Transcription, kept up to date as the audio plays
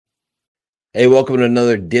Hey, welcome to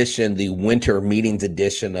another edition, the winter meetings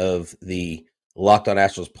edition of the Locked on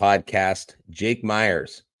Astros podcast. Jake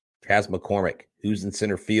Myers, Chas McCormick, who's in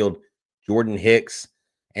center field, Jordan Hicks,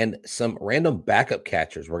 and some random backup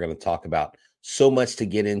catchers we're going to talk about. So much to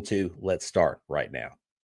get into. Let's start right now.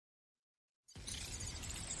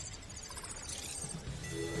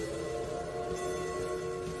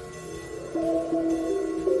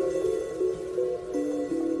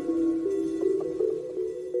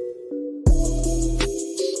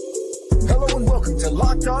 Welcome to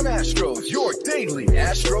Locked on Astros, your daily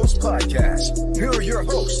Astros podcast. Here are your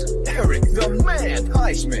hosts, Eric the Man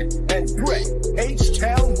Heisman and Brett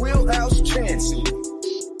H-Town Wheelhouse Chansey.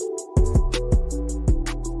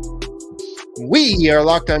 We are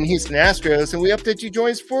Locked on Houston Astros, and we hope that you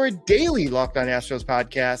join us for a daily Locked on Astros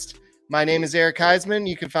podcast. My name is Eric Heisman.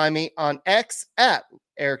 You can find me on X at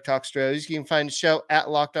Eric Talkstros. You can find the show at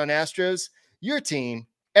Locked on Astros, your team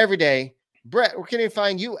every day. Brett, where can they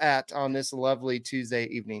find you at on this lovely Tuesday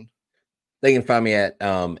evening? They can find me at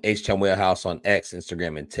H-Town Wheelhouse on X,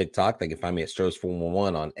 Instagram, and TikTok. They can find me at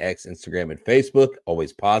Stros411 on X, Instagram, and Facebook.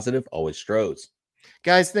 Always positive, always Stros.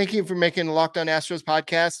 Guys, thank you for making the Locked on Astros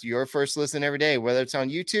podcast your first listen every day. Whether it's on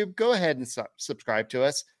YouTube, go ahead and subscribe to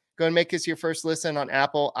us. Go and make us your first listen on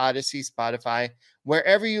Apple, Odyssey, Spotify,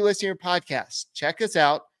 wherever you listen to your podcast. Check us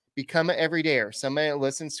out. Become an everydayer. Somebody that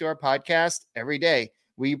listens to our podcast every day.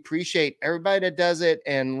 We appreciate everybody that does it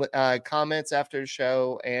and comments after the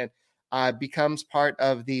show and becomes part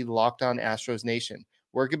of the Locked on Astros Nation.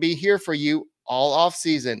 We're going to be here for you all off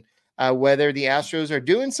season, whether the Astros are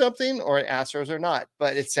doing something or Astros are not.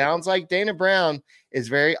 But it sounds like Dana Brown is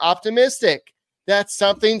very optimistic that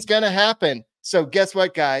something's going to happen. So guess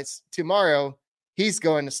what, guys? Tomorrow, he's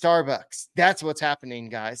going to Starbucks. That's what's happening,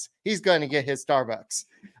 guys. He's going to get his Starbucks.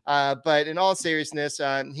 But in all seriousness,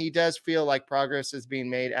 he does feel like progress is being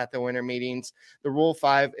made at the winter meetings. The Rule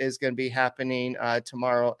 5 is going to be happening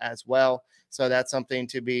tomorrow as well. So that's something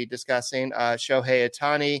to be discussing. Shohei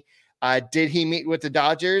Ohtani, did he meet with the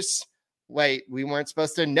Dodgers? Wait, we weren't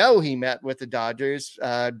supposed to know he met with the Dodgers,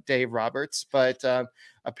 Dave Roberts, but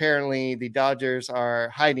apparently the Dodgers are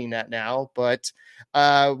hiding that now. But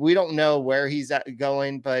we don't know where he's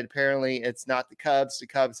going, but apparently it's not the Cubs. The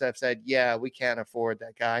Cubs have said, yeah, we can't afford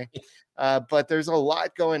that guy. But there's a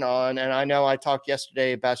lot going on. And I know I talked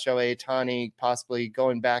yesterday about Shohei Ohtani possibly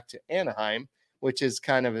going back to Anaheim, which is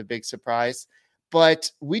kind of a big surprise.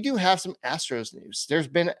 But we do have some Astros news. There's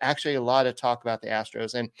been actually a lot of talk about the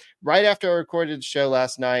Astros. And right after I recorded the show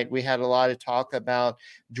last night, we had a lot of talk about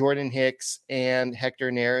Jordan Hicks and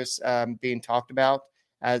Hector Neris being talked about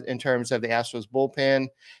in terms of the Astros bullpen.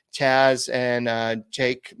 Chas and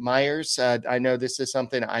Jake Myers. I know this is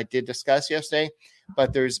something I did discuss yesterday,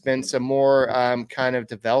 but there's been some more kind of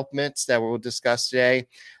developments that we'll discuss today.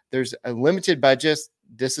 There's a limited budget.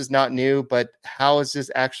 This is not new, but how is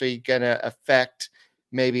this actually going to affect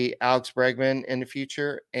maybe Alex Bregman in the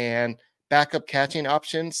future and backup catching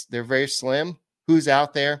options? They're very slim. Who's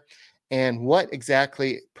out there and what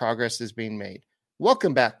exactly progress is being made?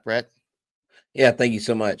 Welcome back, Brett. Yeah, thank you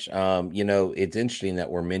so much. It's interesting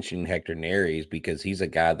that we're mentioning Hector Neris because he's a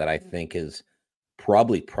guy that I think has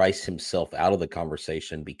probably priced himself out of the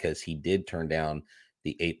conversation because he did turn down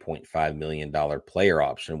the $8.5 million player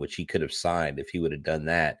option, which he could have signed. If he would have done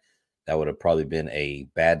that, that would have probably been a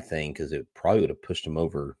bad thing because it probably would have pushed him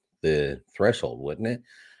over the threshold, wouldn't it?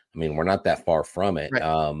 I mean, we're not that far from it.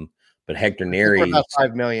 Right. But Hector Neris, about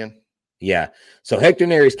 $5 million. Yeah. So Hector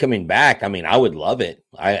Neris coming back. I mean, I would love it.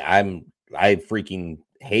 I freaking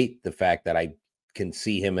hate the fact that I can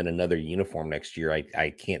see him in another uniform next year. I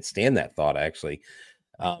can't stand that thought, actually.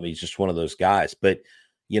 He's just one of those guys. But,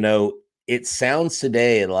 it sounds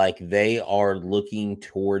today like they are looking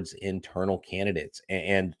towards internal candidates.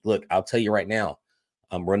 And look, I'll tell you right now,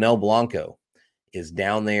 Ronel Blanco is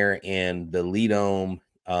down there in the Lidom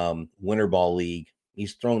Winter Ball League.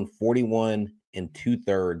 He's thrown 41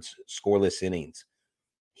 2/3 scoreless innings.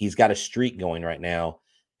 He's got a streak going right now,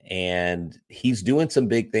 and he's doing some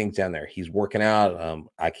big things down there. He's working out.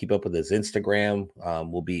 I keep up with his Instagram.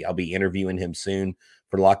 I'll be interviewing him soon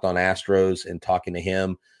for Locked on Astros and talking to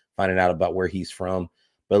him, finding out about where he's from.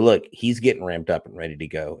 But look, he's getting ramped up and ready to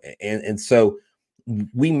go. And so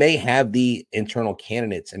we may have the internal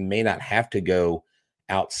candidates and may not have to go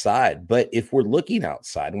outside. But if we're looking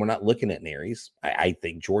outside and we're not looking at Neris, I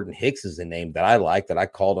think Jordan Hicks is a name that I like, that I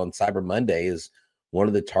called on Cyber Monday, is one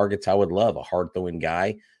of the targets I would love, a hard-throwing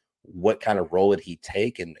guy. What kind of role would he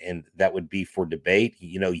take? And that would be for debate.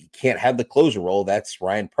 You can't have the closer role. That's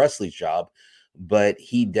Ryan Presley's job. But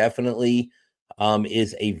he definitely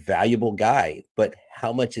is a valuable guy, but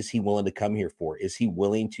how much is he willing to come here for? Is he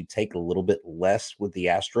willing to take a little bit less with the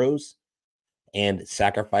Astros and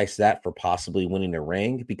sacrifice that for possibly winning a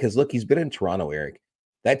ring? Because look, he's been in Toronto, Eric.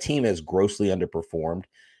 That team has grossly underperformed,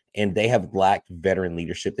 and they have lacked veteran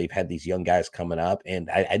leadership. They've had these young guys coming up, and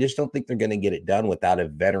I just don't think they're going to get it done without a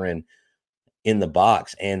veteran in the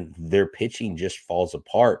box, and their pitching just falls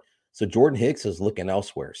apart. So Jordan Hicks is looking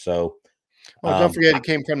elsewhere. So, well, don't forget he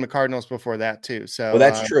came from the Cardinals before that too. So, well,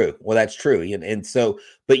 that's true. Well, that's true. And so,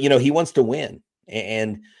 but he wants to win,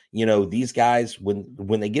 and these guys,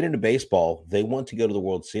 when they get into baseball, they want to go to the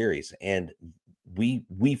World Series, and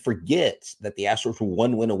we forget that the Astros were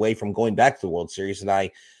one win away from going back to the World Series. And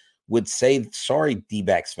I would say, sorry,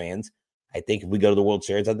 D-backs fans, I think if we go to the World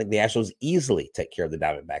Series, I think the Astros easily take care of the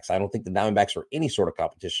Diamondbacks. I don't think the Diamondbacks are any sort of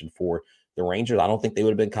competition for the Rangers. I don't think they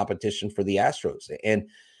would have been competition for the Astros. And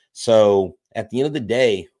so at the end of the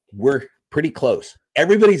day, we're pretty close.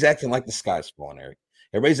 Everybody's acting like the sky's falling, Eric.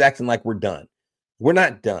 Everybody's acting like we're done. We're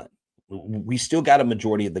not done. We still got a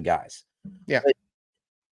majority of the guys. Yeah. But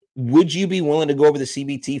would you be willing to go over the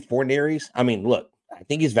CBT for Neris? I mean, look, I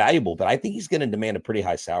think he's valuable, but I think he's going to demand a pretty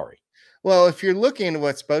high salary. Well, if you're looking at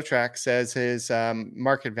what Spotrac says his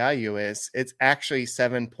market value is, it's actually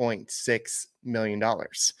 $7.6 million.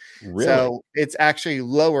 Really? So it's actually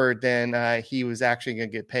lower than he was actually going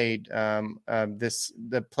to get paid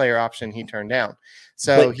the player option he turned down.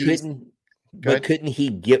 So wouldn't he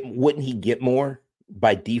get more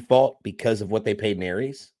by default because of what they paid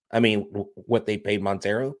Neris? I mean, what they paid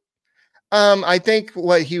Montero? I think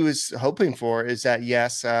what he was hoping for is that,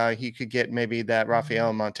 yes, he could get maybe that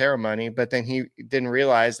Rafael Montero money, but then he didn't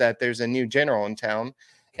realize that there's a new general in town,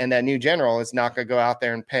 and that new general is not going to go out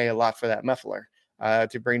there and pay a lot for that muffler,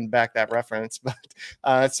 to bring back that reference.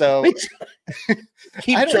 But so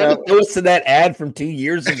keep trying to throw us to that ad from 2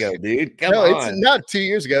 years ago, dude. Come on. It's not 2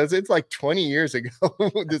 years ago. It's like 20 years ago.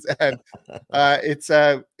 This ad.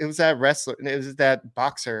 It was that wrestler. It was that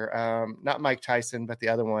boxer, not Mike Tyson, but the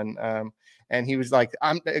other one. And he was like,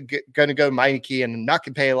 I'm going to go Mikey and I'm not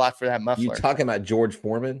going to pay a lot for that muffler. You talking about George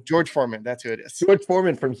Foreman? George Foreman. That's who it is. George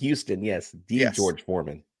Foreman from Houston. Yes. Yes. George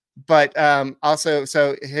Foreman. But also,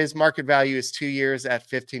 so his market value is 2 years at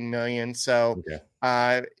 $15 million. So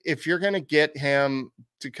if you're going to get him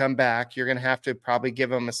to come back, you're going to have to probably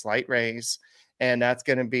give him a slight raise. And that's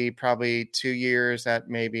going to be probably 2 years at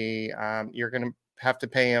maybe you're going to have to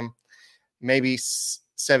pay him maybe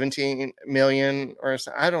 17 million or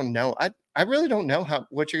so. I don't know. I really don't know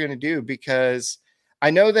what you're going to do, because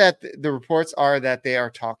I know that the reports are that they are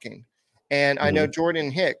talking. And I know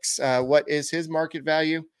Jordan Hicks, what is his market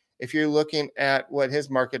value? If you're looking at what his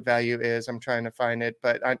market value is, I'm trying to find it,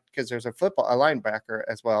 but because there's a linebacker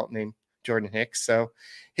as well named Jordan Hicks. So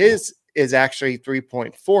his is actually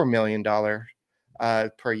 $3.4 million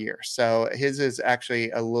per year. So his is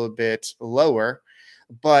actually a little bit lower,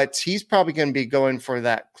 but he's probably going to be going for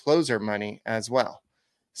that closer money as well.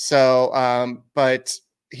 So, but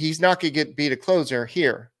he's not going to beat a closer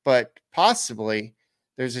here, but possibly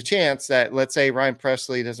there's a chance that, let's say Ryan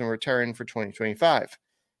Presley doesn't return for 2025.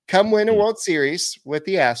 Come win a World Series with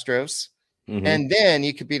the Astros, and then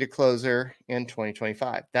you could beat a closer in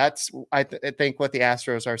 2025. That's, I think, what the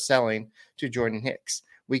Astros are selling to Jordan Hicks.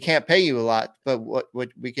 We can't pay you a lot, but what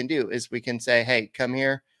we can do is we can say, hey, come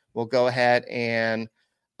here. We'll go ahead and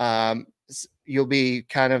you'll be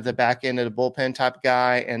kind of the back end of the bullpen type of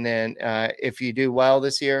guy. And then if you do well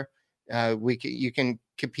this year, you can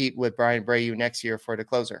compete with Brian Brayu next year for the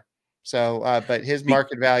closer. So, but his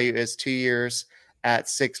market value is 2 years at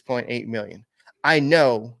 $6.8 million. I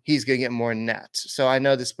know he's going to get more than that. So I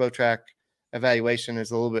know the Spotrac evaluation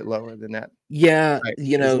is a little bit lower than that. Yeah. Right.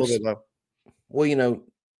 A little bit low. Well,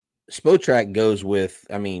 Spotrac goes with,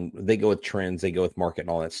 they go with trends, they go with market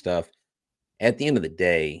and all that stuff. At the end of the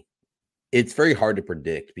day, it's very hard to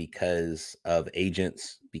predict because of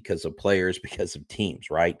agents, because of players, because of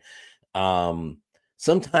teams, right?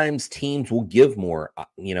 Sometimes teams will give more, a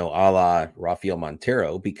la Rafael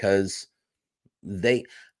Montero, because I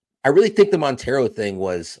really think the Montero thing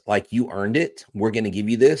was like, you earned it. We're going to give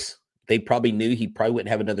you this. They probably knew he probably wouldn't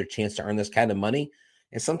have another chance to earn this kind of money.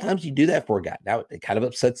 And sometimes you do that for a guy. Now it kind of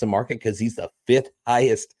upsets the market because he's the 5th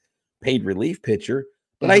highest paid relief pitcher.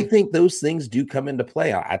 But I think those things do come into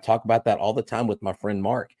play. I talk about that all the time with my friend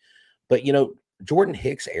Mark. But, Jordan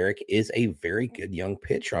Hicks, Eric, is a very good young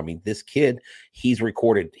pitcher. This kid, he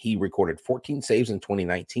recorded 14 saves in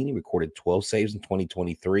 2019. He recorded 12 saves in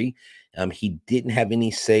 2023. He didn't have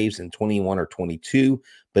any saves in 21 or 22,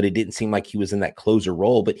 but it didn't seem like he was in that closer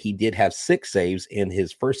role. But he did have 6 saves in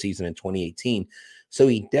his first season in 2018. So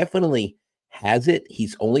he definitely has it.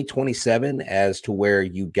 He's only 27, as to where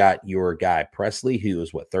you got your guy Presley, who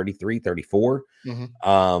is 33, 34.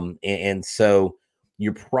 And so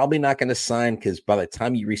you're probably not going to sign, because by the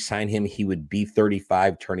time you re-sign him, he would be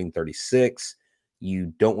 35, turning 36.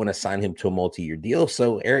 You don't want to sign him to a multi-year deal.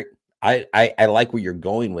 So, Eric, I like where you're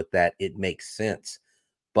going with that. It makes sense.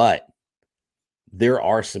 But there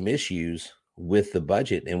are some issues with the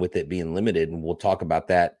budget and with it being limited, and we'll talk about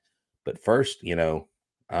that. But first, I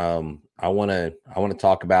want to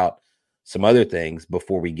talk about some other things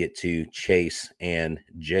before we get to Chase and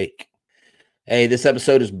Jake. Hey, this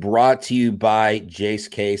episode is brought to you by Jace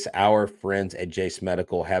Case. Our friends at Jace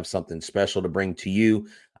Medical have something special to bring to you.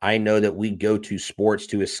 I know that we go to sports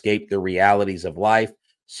to escape the realities of life.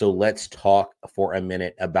 So let's talk for a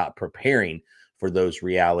minute about preparing for those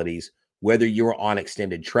realities. Whether you're on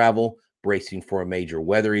extended travel, bracing for a major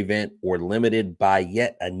weather event, or limited by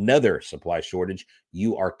yet another supply shortage,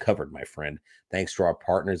 you are covered, my friend. Thanks to our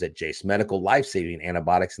partners at Jace Medical, life-saving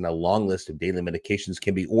antibiotics and a long list of daily medications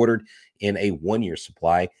can be ordered in a 1-year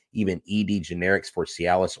supply, even ED generics for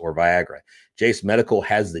Cialis or Viagra. Jace Medical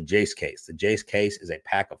has the Jace Case. The Jace Case is a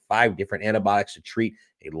pack of 5 different antibiotics to treat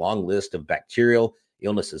a long list of bacterial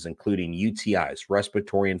illnesses, including UTIs,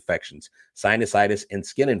 respiratory infections, sinusitis, and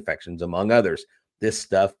skin infections, among others. This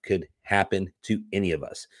stuff could happen to any of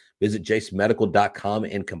us. Visit jacemedical.com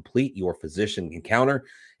and complete your physician encounter.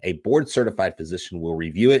 A board-certified physician will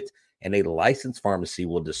review it, and a licensed pharmacy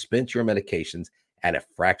will dispense your medications at a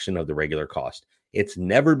fraction of the regular cost. It's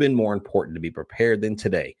never been more important to be prepared than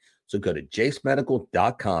today. So go to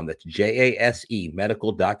jacemedical.com, that's JASE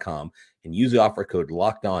medical.com, and use the offer code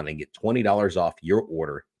LOCKEDON and get $20 off your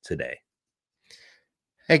order today.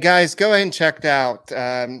 Hey guys, go ahead and check it out.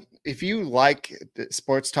 If you like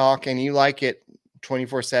sports talk and you like it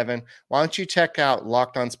 24/7, why don't you check out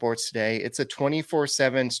Locked On Sports Today? It's a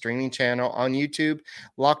 24/7 streaming channel on YouTube.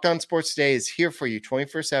 Locked On Sports Today is here for you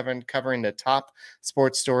 24/7, covering the top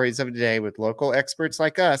sports stories of the day with local experts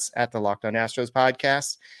like us at the Locked On Astros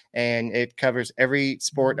podcast. And it covers every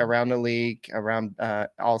sport around the league, around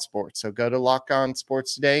all sports. So go to Locked On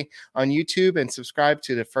Sports Today on YouTube and subscribe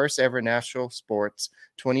to the first ever national sports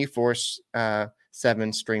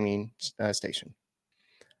 24/7 streaming station.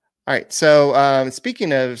 All right. So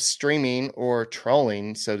speaking of streaming or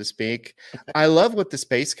trolling, so to speak, I love what the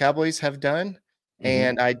Space Cowboys have done.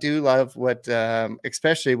 And I do love what,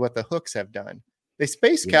 especially what the Hooks have done. The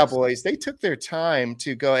Space Cowboys, they took their time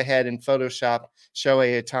to go ahead and Photoshop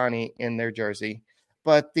Shohei Ohtani in their jersey.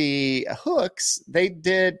 But the Hooks, they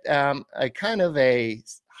did a kind of a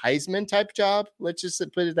Heisman type job. Let's just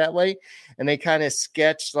put it that way. And they kind of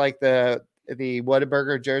sketched like the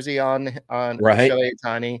Whataburger jersey on right. Shohei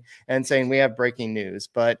Ohtani and saying we have breaking news.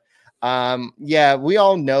 But we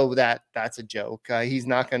all know that that's a joke. He's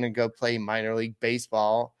not going to go play minor league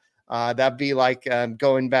baseball. That'd be like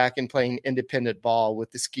going back and playing independent ball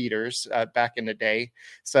with the Skeeters back in the day.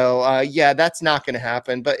 So that's not going to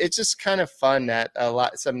happen. But it's just kind of fun that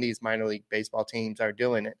some of these minor league baseball teams are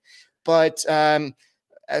doing it. But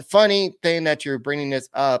a funny thing that you're bringing this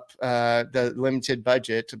up, the limited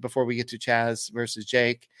budget, before we get to Chaz versus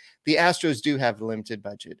Jake, the Astros do have a limited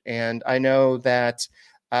budget. And I know that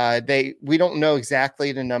we don't know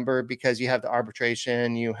exactly the number because you have the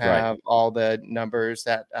arbitration, you have all the numbers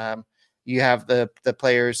that you have the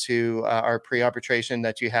players who are pre-arbitration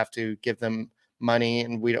that you have to give them money.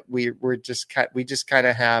 And we just kind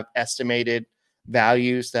of have estimated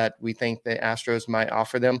values that we think the Astros might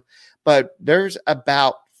offer them. But there's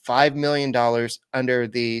about $5 million under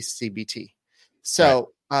the CBT.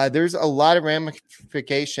 So there's a lot of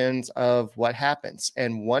ramifications of what happens.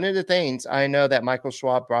 And one of the things, I know that Michael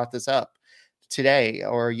Schwab brought this up today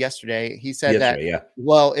or yesterday. He said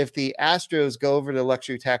well, if the Astros go over the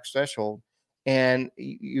luxury tax threshold and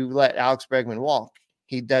you let Alex Bregman walk,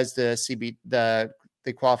 he does the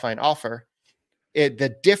qualifying offer.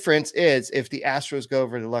 The difference is if the Astros go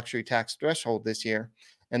over the luxury tax threshold this year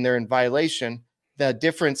and they're in violation, the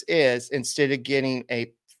difference is instead of getting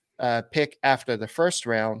a pick after the first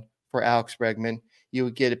round for Alex Bregman, you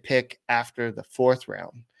would get a pick after the 4th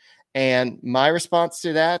round. And my response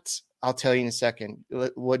to that, I'll tell you in a second.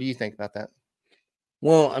 What do you think about that?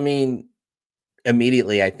 Well, I mean,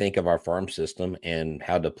 immediately I think of our farm system and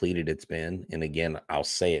how depleted it's been. And again, I'll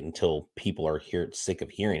say it until people are sick of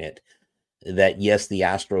hearing it, that yes, the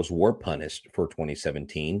Astros were punished for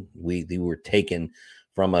 2017. They were taken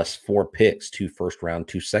from us 4 picks, 2 first round,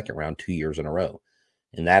 2 second round, 2 years in a row.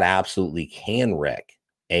 And that absolutely can wreck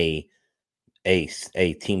a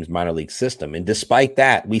team's minor league system. And despite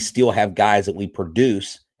that, we still have guys that we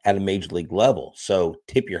produce at a major league level. So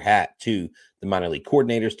tip your hat to the minor league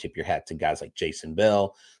coordinators. Tip your hat to guys like Jason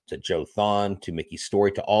Bell, to Joe Thon, to Mickey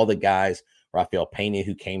Story, to all the guys, Rafael Pena,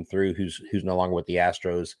 who came through, who's no longer with the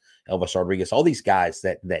Astros, Elvis Rodriguez, all these guys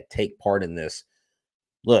that take part in this.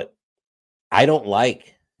 Look, I don't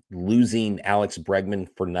like losing Alex Bregman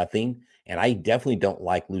for nothing. And I definitely don't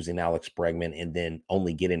like losing Alex Bregman and then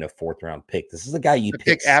only getting a 4th round pick. This is a guy you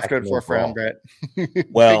pick after the 4th round, Brett.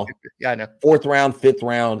 Well, yeah, I know. 4th round, 5th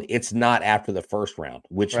round, it's not after the 1st round,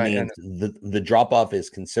 which means the drop off is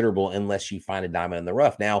considerable unless you find a diamond in the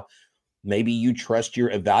rough. Now, maybe you trust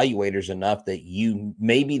your evaluators enough that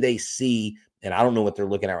maybe they see, and I don't know what they're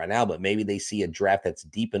looking at right now, but maybe they see a draft that's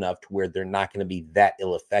deep enough to where they're not going to be that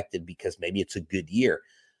ill affected because maybe it's a good year.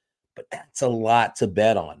 But that's a lot to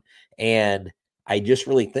bet on. And I just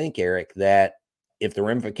really think, Eric, that if the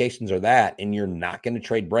ramifications are that, and you're not going to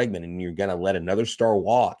trade Bregman and you're going to let another star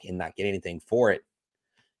walk and not get anything for it,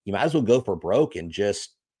 you might as well go for broke and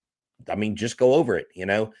just go over it.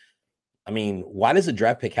 Why does a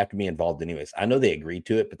draft pick have to be involved anyways? I know they agreed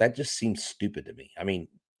to it, but that just seems stupid to me.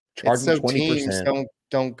 Charging 20%. Teams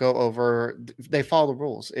don't go over. They follow the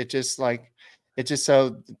rules. It's just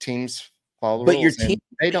so teams follow the rules. But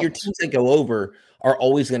your teams that go over are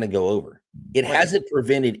always going to go over. It hasn't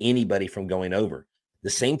prevented anybody from going over.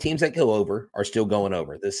 The same teams that go over are still going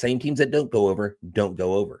over. The same teams that don't go over don't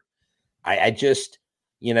go over. I just,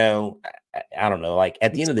 I don't know. Like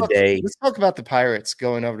at the end of the day, let's talk about the Pirates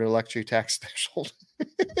going over the luxury tax threshold.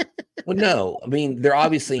 Well, no, they're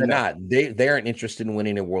obviously not. They aren't interested in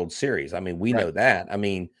winning a World Series. We know that.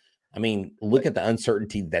 Look at the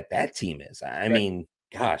uncertainty that team is.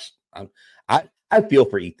 Gosh, I feel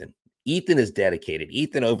for Ethan. Ethan is dedicated.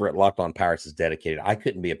 Ethan over at Locked On Pirates is dedicated. I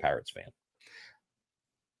couldn't be a Pirates fan.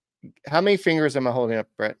 How many fingers am I holding up,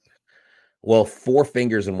 Brett? Well, 4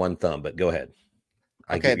 fingers and 1 thumb, but go ahead.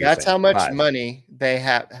 Okay, that's how much money they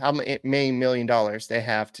have, how many $1 million they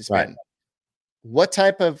have to spend. Right. What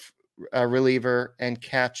type of reliever and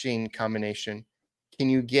catching combination can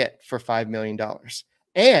you get for $5 million?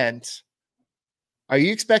 And are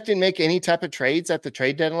you expecting to make any type of trades at the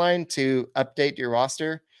trade deadline to upgrade your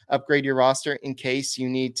roster in case you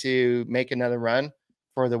need to make another run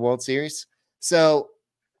for the World Series? So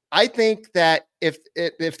I think that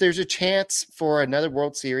if there's a chance for another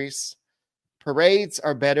World Series, parades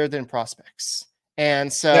are better than prospects.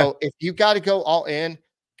 And so if you got to go all in,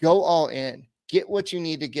 get what you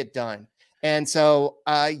need to get done. And so,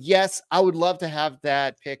 yes, I would love to have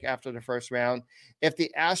that pick after the 1st round. If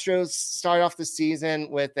the Astros start off the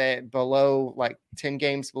season with a below 10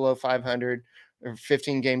 games below 500 or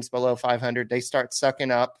 15 games below 500, they start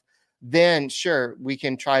sucking up, then sure, we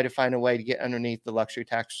can try to find a way to get underneath the luxury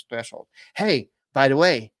tax threshold. Hey, by the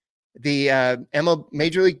way, the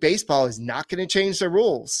Major League Baseball is not going to change the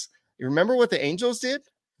rules. You remember what the Angels did?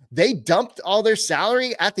 They dumped all their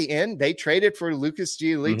salary at the end. They traded for Lucas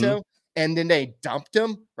Giolito, and then they dumped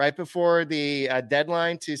him right before the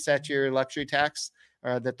deadline to set your luxury tax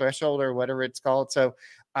or the threshold or whatever it's called. So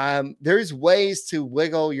there's ways to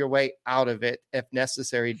wiggle your way out of it if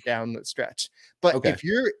necessary down the stretch. But if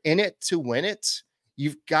you're in it to win it,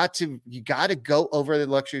 you got to go over the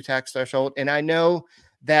luxury tax threshold. And I know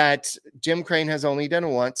that Jim Crane has only done it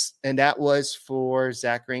once, and that was for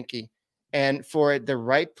Zach Greinke. And for the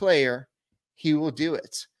right player, he will do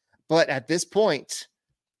it. But at this point,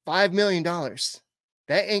 $5 million,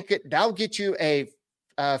 that'll get you a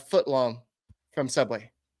foot long from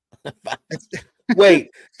Subway.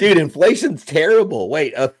 Wait, dude, inflation's terrible.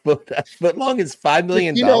 Wait, a foot long is $5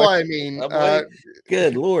 million. You know what I mean?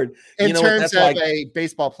 Good Lord. In terms of a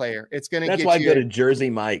baseball player, it's going to get you. That's why I go to Jersey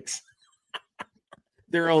Mike's.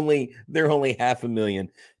 They're only $500,000.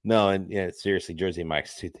 No, and seriously, Jersey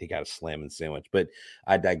Mike's too. They got a slamming sandwich. But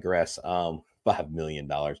I digress. $5 million.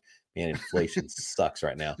 Man, inflation sucks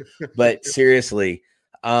right now. But seriously,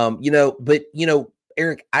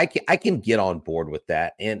 Eric, I can get on board with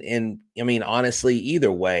that. And honestly,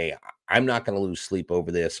 either way, I'm not going to lose sleep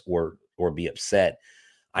over this or be upset.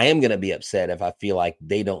 I am going to be upset if I feel like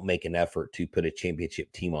they don't make an effort to put a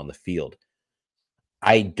championship team on the field.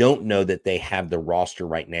 I don't know that they have the roster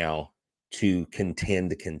right now to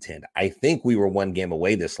contend. I think we were 1 game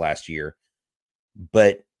away this last year,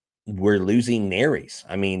 but we're losing Neris.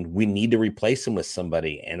 We need to replace him with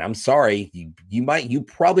somebody. And I'm sorry, you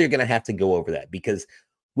probably are going to have to go over that because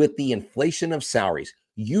with the inflation of salaries,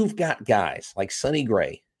 you've got guys like Sonny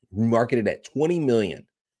Gray marketed at $20 million,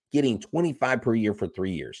 getting $25 per year for 3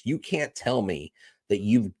 years. You can't tell me that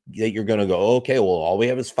you're going to go, okay, well, all we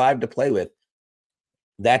have is $5 to play with.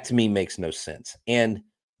 That to me makes no sense. And,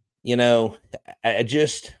 but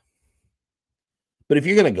But if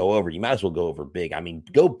you're going to go over, you might as well go over big. I mean,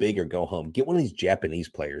 go big or go home. Get one of these Japanese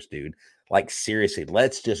players, dude. Like, seriously,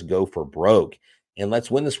 let's just go for broke and let's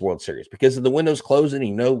win this World Series. Because if the window's closing,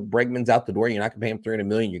 you know Bregman's out the door, you're not going to pay him $300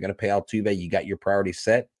 million. You're going to pay Altuve. You got your priorities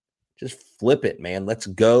set. Just flip it, man. Let's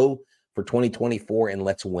go for 2024 and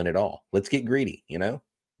let's win it all. Let's get greedy, you know?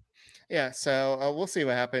 Yeah, so we'll see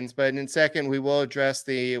what happens. But in second, we will address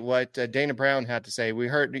what Dana Brown had to say. We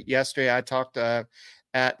heard yesterday, I talked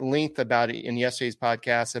at length about it in yesterday's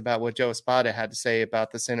podcast about what Joe Espada had to say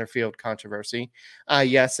about the center field controversy.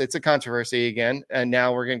 Yes, it's a controversy again. And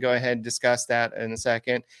now we're going to go ahead and discuss that in a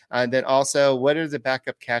second. And then also, what are the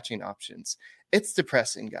backup catching options? It's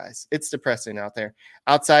depressing, guys. It's depressing out there.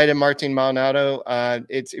 Outside of Martin Maldonado,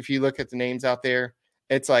 if you look at the names out there,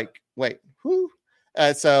 it's like, wait, who?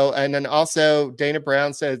 And then also Dana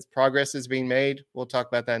Brown says progress is being made. We'll talk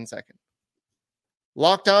about that in a second.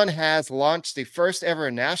 Locked On has launched the first ever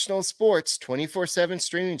national sports 24/7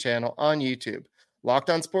 streaming channel on YouTube. Locked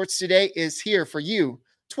On Sports Today is here for you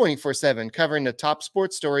 24/7, covering the top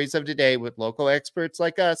sports stories of today with local experts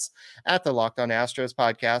like us at the Locked On Astros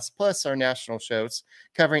podcast, plus our national shows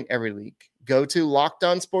covering every league. Go to Locked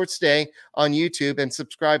On Sports Today on YouTube and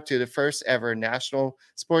subscribe to the first ever national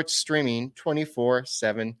sports streaming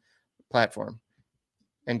 24/7 platform.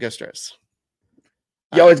 And go Stros.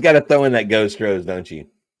 You always got to throw in that Go Stros, don't you?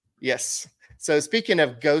 Yes. So speaking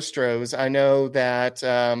of Go Stros, I know that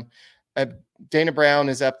Dana Brown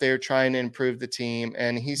is up there trying to improve the team.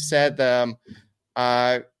 And he said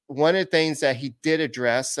one of the things that he did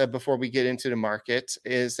address before we get into the market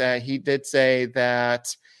is that he did say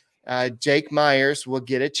that Jake Myers will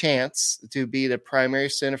get a chance to be the primary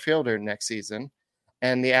center fielder next season.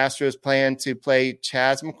 And the Astros plan to play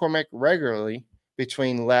Chas McCormick regularly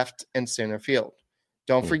between left and center field.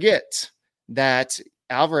 Don't forget that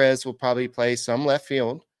Alvarez will probably play some left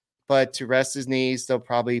field, but to rest his knees, they'll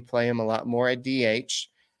probably play him a lot more at DH.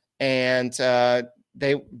 And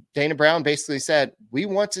Dana Brown basically said, we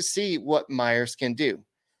want to see what Myers can do.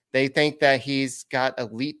 They think that he's got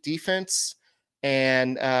elite defense,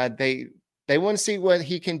 and they want to see what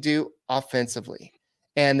he can do offensively.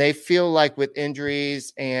 And they feel like with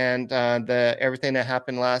injuries and everything that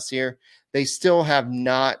happened last year, they still have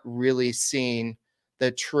not really seen the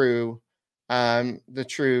true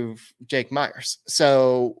Jake Myers.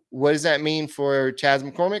 So what does that mean for Chas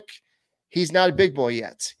McCormick? He's not a big boy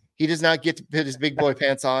yet. He does not get to put his big boy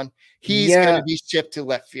pants on. He's going to be shipped to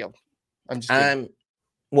left field.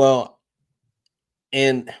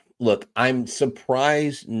 And look, I'm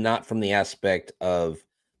surprised not from the aspect of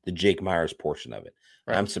the Jake Myers portion of it.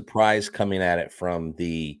 Right. I'm surprised coming at it from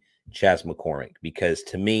the Chas McCormick, because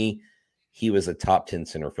to me, he was a top 10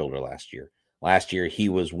 center fielder last year. Last year, he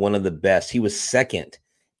was one of the best. He was second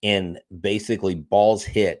in basically balls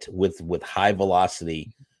hit with high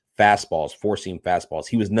velocity fastballs, four-seam fastballs.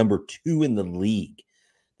 He was number 2 in the league.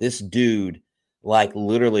 This dude, like,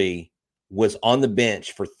 literally was on the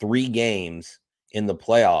bench for 3 games in the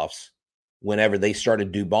playoffs whenever they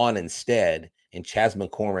started Dubon instead, and Chas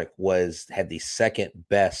McCormick had the second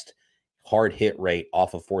best hard hit rate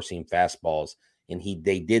off of four-seam fastballs, and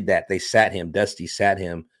they did that. Dusty sat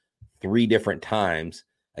him 3 different times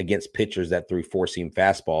against pitchers that threw four-seam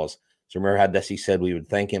fastballs. So remember how Dusty said we would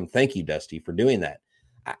thank him. Thank you, Dusty, for doing that.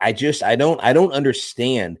 I don't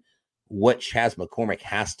understand what Chas McCormick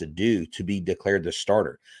has to do to be declared the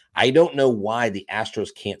starter. I don't know why the Astros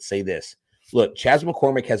can't say this. Look, Chas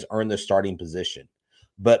McCormick has earned the starting position,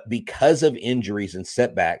 but because of injuries and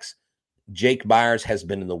setbacks, Jake Myers has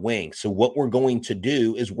been in the wing. So what we're going to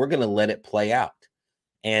do is we're going to let it play out.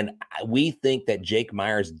 And we think that Jake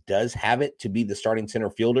Myers does have it to be the starting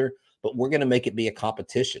center fielder, but we're going to make it be a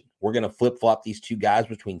competition. We're going to flip-flop these 2 guys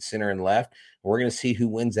between center and left. And we're going to see who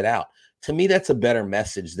wins it out. To me, that's a better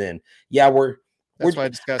message than, that's what I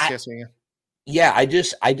discussed yesterday. Yeah, I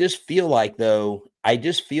just feel like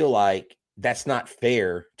that's not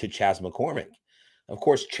fair to Chas McCormick. Of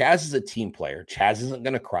course, Chas is a team player. Chas isn't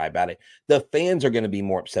going to cry about it. The fans are going to be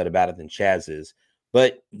more upset about it than Chas is.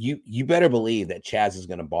 But you better believe that Chas is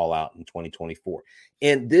going to ball out in 2024.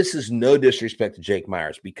 And this is no disrespect to Jake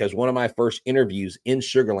Myers, because one of my first interviews in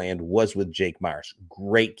Sugarland was with Jake Myers.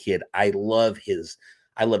 Great kid. I love his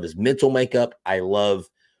mental makeup. I love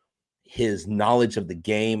his knowledge of the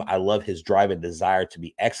game. I love his drive and desire to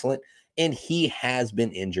be excellent. And he has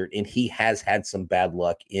been injured, and he has had some bad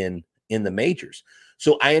luck in the majors.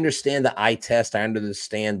 So I understand the eye test. I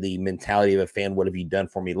understand the mentality of a fan. What have you done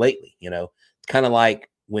for me lately? It's kind of like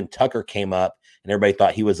when Tucker came up and everybody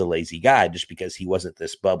thought he was a lazy guy just because he wasn't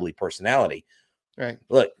this bubbly personality. Right.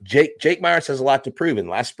 Look, Jake Myers has a lot to prove. In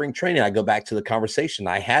last spring training, I go back to the conversation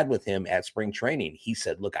I had with him at spring training. He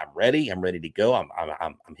said, "Look, I'm ready. I'm ready to go. I'm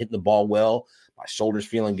hitting the ball well. My shoulder's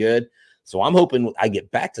feeling good." So I'm hoping I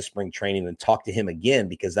get back to spring training and talk to him again,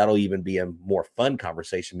 because that'll even be a more fun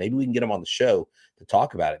conversation. Maybe we can get him on the show to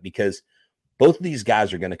talk about it, because both of these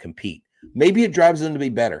guys are going to compete. Maybe it drives them to be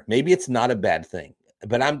better. Maybe it's not a bad thing.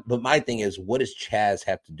 But my thing is, what does Chaz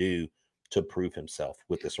have to do to prove himself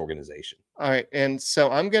with this organization? All right. And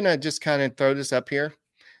so I'm going to just kind of throw this up here.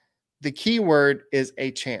 The key word is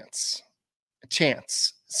a chance. A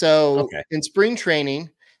chance. So in spring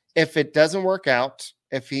training, if it doesn't work out,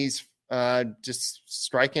 if he's just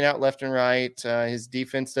striking out left and right, his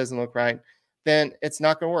defense doesn't look right, then it's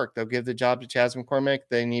not going to work. They'll give the job to Chas McCormick.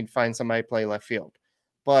 They need to find somebody to play left field.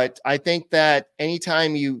 But I think that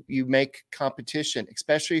anytime you make competition,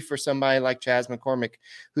 especially for somebody like Chas McCormick,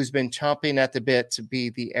 who's been chomping at the bit to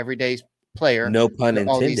be the everyday player, no pun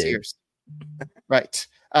intended, all these years, right?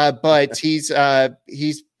 But he's got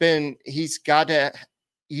to.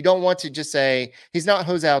 You don't want to just say he's not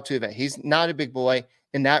Jose Altuve. He's not a big boy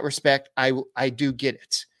in that respect. I do get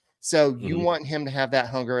it. So you want him to have that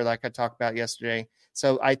hunger, like I talked about yesterday.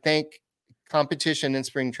 So I think competition in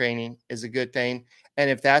spring training is a good thing. And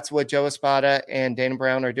if that's what Joe Espada and Dana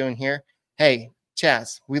Brown are doing here, hey,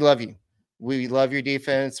 Chaz, we love you. We love your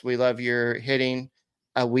defense. We love your hitting.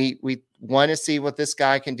 We want to see what this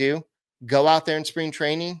guy can do. Go out there in spring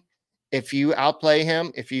training. If you outplay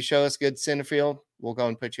him, if you show us good center field, we'll go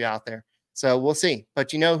and put you out there. So we'll see.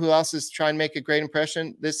 But you know who else is trying to make a great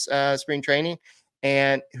impression this spring training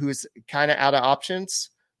and who's kind of out of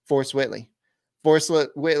options? Forrest Whitley. Forrest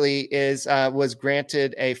Whitley was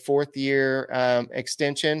granted a 4th-year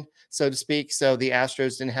extension, so to speak. So the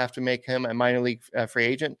Astros didn't have to make him a minor league free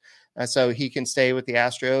agent. So he can stay with the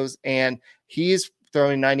Astros. And he's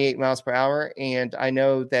throwing 98 miles per hour. And I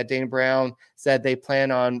know that Dana Brown said they plan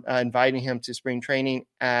on inviting him to spring training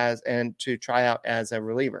and to try out as a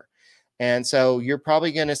reliever. And so you're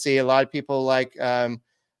probably going to see a lot of people like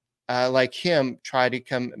him try to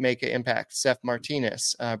come make an impact. Seth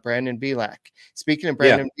Martinez, Brandon Bielak. Speaking of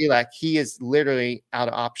Brandon Bielak, he is literally out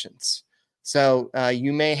of options. So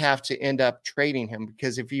you may have to end up trading him,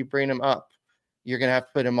 because if you bring him up, you're going to have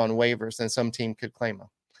to put him on waivers and some team could claim him.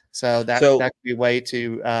 So that could be a way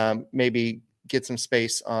to maybe get some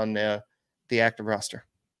space on the active roster.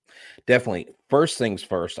 Definitely. First things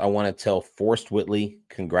first, I want to tell Forrest Whitley,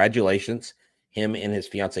 congratulations. Him and his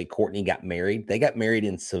fiance Courtney got married. They got married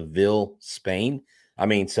in Seville, Spain.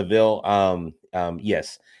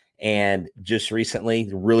 Yes. And just recently,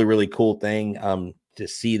 really, really cool thing to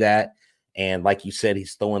see that. And like you said,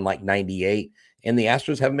 he's throwing like 98. And the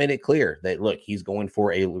Astros have made it clear that, look, he's going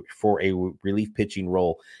for a relief pitching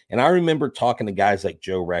role. And I remember talking to guys like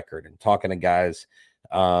Joe Record and talking to guys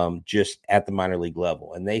just at the minor league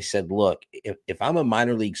level. And they said, look, if I'm a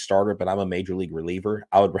minor league starter, but I'm a major league reliever,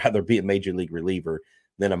 I would rather be a major league reliever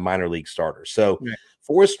than a minor league starter. So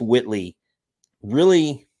Forrest Whitley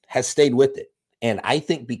really has stayed with it. And I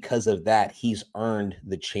think because of that, he's earned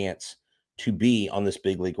the chance to be on this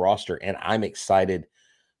big league roster. And I'm excited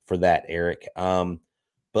for that, Eric.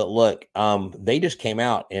 But look, they just came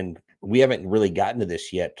out, and we haven't really gotten to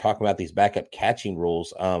this yet, talking about these backup catching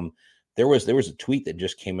rules. There was a tweet that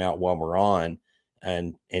just came out while we're on,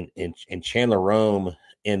 and Chandler Rome,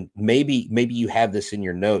 and maybe you have this in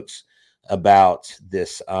your notes about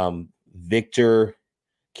this Victor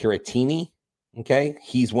Caratini. Okay,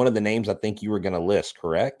 he's one of the names I think you were going to list,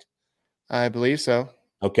 correct? I believe so.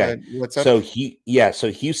 Okay, what's up? So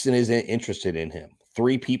Houston is interested in him.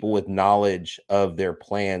 3 people with knowledge of their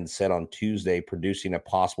plans said on Tuesday, producing a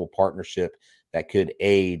possible partnership that could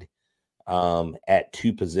aid at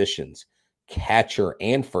 2 positions, catcher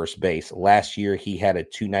and first base. Last year, he had a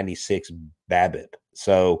 296 BABIP.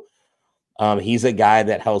 So he's a guy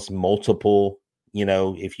that has multiple,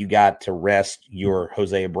 if you got to rest your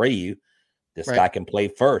Jose Abreu, this guy can play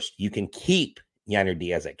first. You can keep Yainer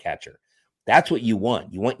Diaz at catcher. That's what you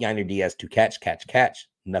want. You want Yainer Diaz to catch,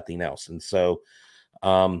 nothing else. And so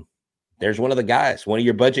there's one of the guys, one of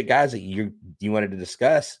your budget guys that you wanted to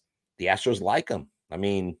discuss. The Astros like him. I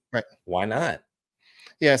mean, why not?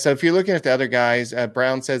 Yeah, so if you're looking at the other guys,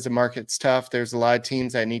 Brown says the market's tough. There's a lot of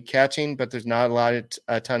teams that need catching, but there's not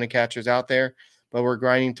a ton of catchers out there. But we're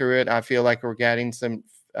grinding through it. I feel like we're getting some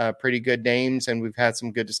pretty good names, and we've had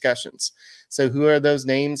some good discussions. So who are those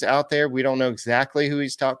names out there? We don't know exactly who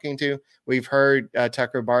he's talking to. We've heard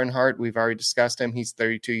Tucker Barnhart. We've already discussed him. He's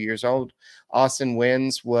 32 years old. Austin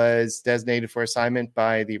Wynns was designated for assignment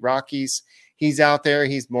by the Rockies. He's out there.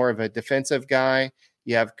 He's more of a defensive guy.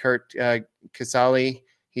 You have Kurt Casale.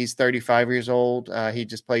 He's 35 years old. He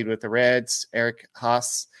just played with the Reds. Eric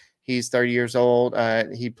Haas, he's 30 years old.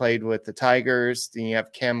 He played with the Tigers. Then you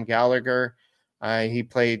have Cam Gallagher. He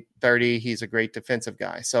played 30. He's a great defensive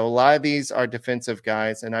guy. So a lot of these are defensive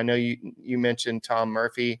guys. And I know you mentioned Tom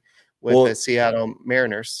Murphy with the Seattle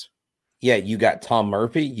Mariners. Yeah, you got Tom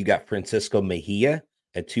Murphy. You got Francisco Mejia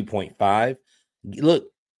at 2.5. Look,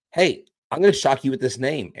 hey, I'm going to shock you with this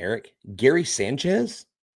name, Eric. Gary Sanchez,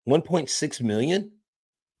 1.6 million.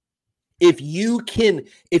 If you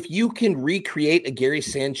can recreate a Gary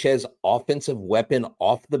Sanchez offensive weapon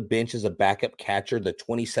off the bench as a backup catcher, the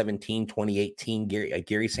 2017, 2018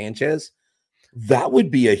 Gary Sanchez, that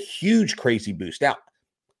would be a huge, crazy boost. Now,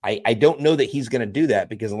 I don't know that he's going to do that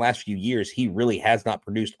because in the last few years, he really has not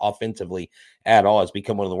produced offensively at all. Has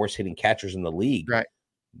become one of the worst hitting catchers in the league. Right.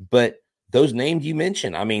 But those names you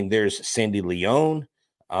mentioned, I mean, there's Sandy Leon.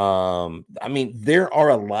 I mean, there are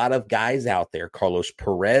a lot of guys out there. Carlos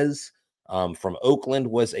Perez from Oakland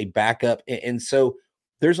was a backup. And so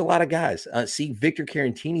there's a lot of guys. See, Victor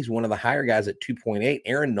Carantini is one of the higher guys at 2.8.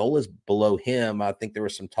 Aaron Nola's below him. I think there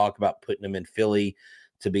was some talk about putting him in Philly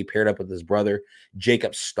to be paired up with his brother.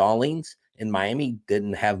 Jacob Stallings in Miami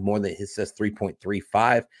didn't have more than his says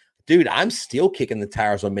 3.35. Dude, I'm still kicking the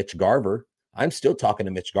tires on Mitch Garver. I'm still talking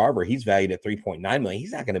to Mitch Garver. He's valued at 3.9 million.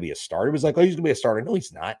 He's not going to be a starter. It was like, oh, he's going to be a starter. No,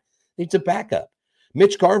 he's not. He's a backup.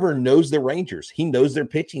 Mitch Garver knows the Rangers. He knows their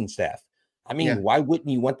pitching staff. I mean, Why wouldn't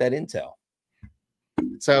you want that intel?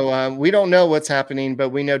 So we don't know what's happening, but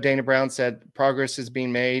we know Dana Brown said progress is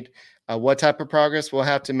being made. What type of progress? We'll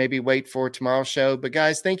have to maybe wait for tomorrow's show. But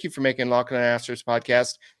guys, thank you for making Locked On Astros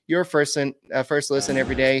podcast your first listen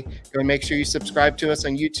every day. Go and make sure you subscribe to us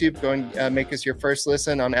on YouTube. Go and make us your first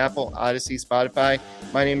listen on Apple, Odyssey, Spotify.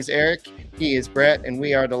 My name is Eric. He is Brett, and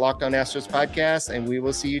we are the Locked On Astros podcast. And we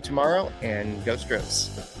will see you tomorrow. And go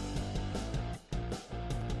Astros.